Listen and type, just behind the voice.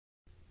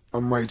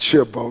I'm right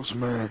here, boss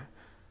man.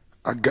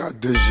 I got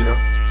this,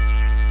 yeah.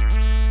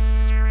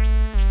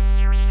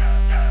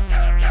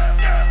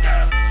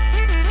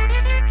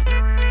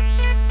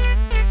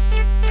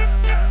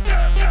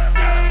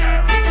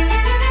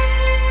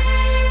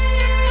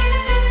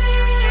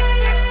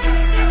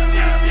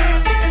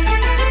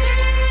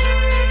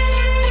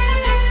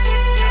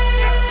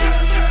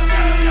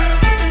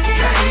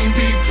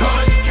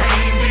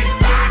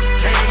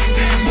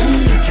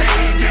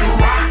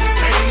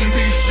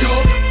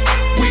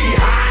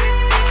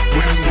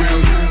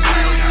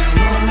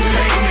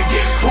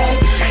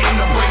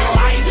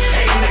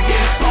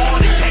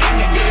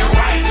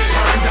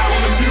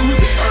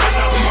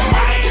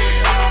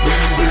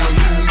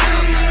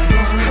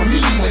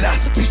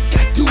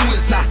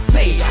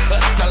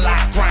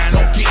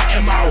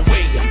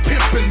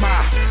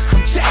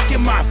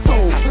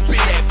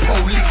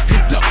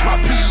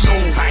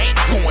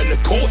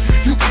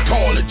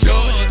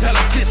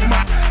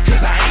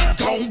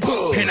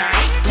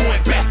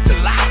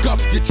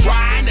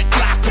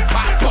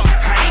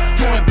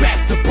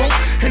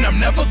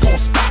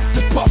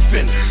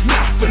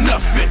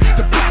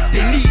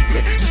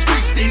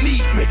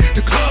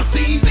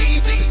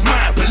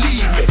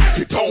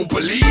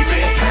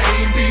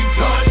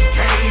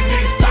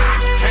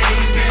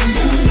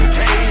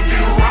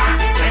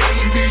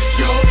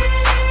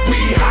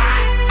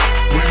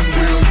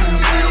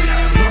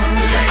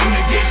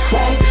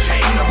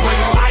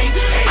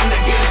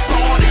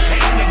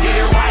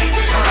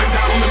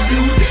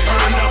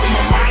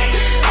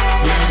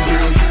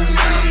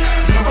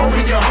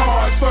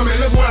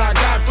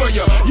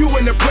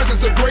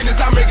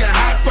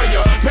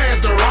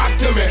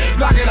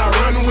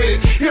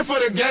 For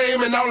the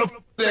game and all the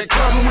that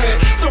come with it.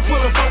 So full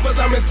of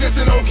focus, I'm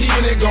insisting on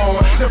keeping it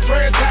going. The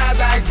franchise,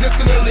 I exist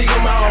in a league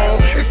of my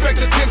own. Expect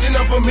attention,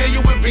 I'm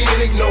familiar with being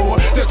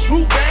ignored. The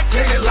true back,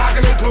 painted,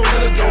 locking and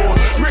closing the door.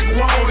 Brick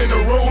wall in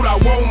the road, I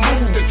won't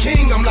move. The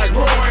king, I'm like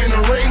Roy in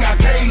the ring, I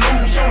can't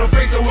lose. Show the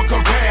face of what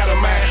compare to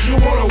mine. You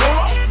wanna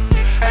walk?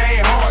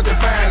 Ain't hard to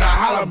find, I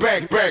holler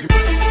back. Can't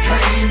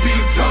be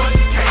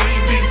touched,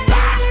 can't be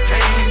stopped,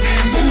 can't be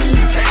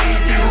moved,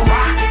 can't be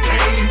rocked,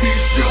 can't be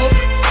shook.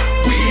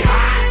 We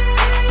hot.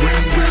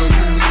 When will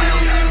you learn?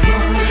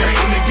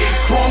 Came to get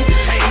crunk,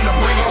 came to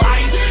bring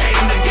life,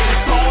 came to get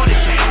started,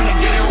 came to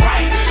get it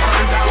right.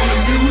 Turn down the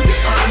music,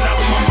 turn up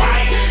my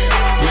mic.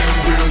 When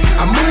will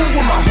you I move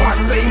when my heart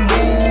say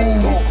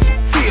move.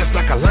 Feels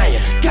like a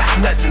lion, got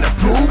nothing to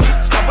prove.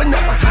 Stubborn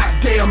as a hot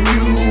damn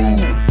mule.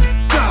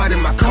 God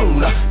in my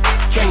corner,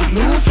 can't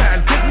lose. Try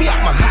to take me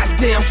out my hot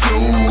damn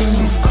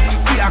shoes.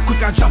 See how quick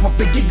I drop up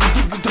and get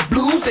you the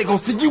blues. They gon'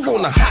 see you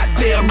on the hot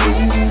damn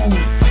news.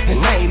 And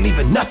I ain't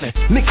leaving nothing,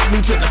 linking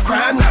me to the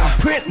crime. Not a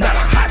print, not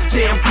a hot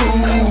damn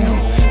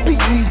clue.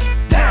 Beating these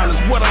down is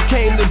what I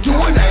came to do,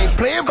 and I ain't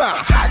playing by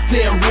a hot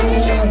damn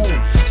rule.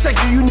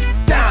 Shaking you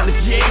down if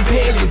you ain't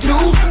paying your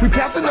dues. We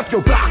passing up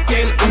your block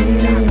and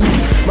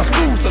ooh, my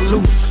screws are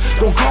loose.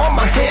 Don't call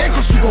my hand,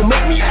 cause you gon'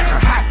 make me act a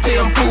hot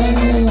damn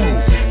fool.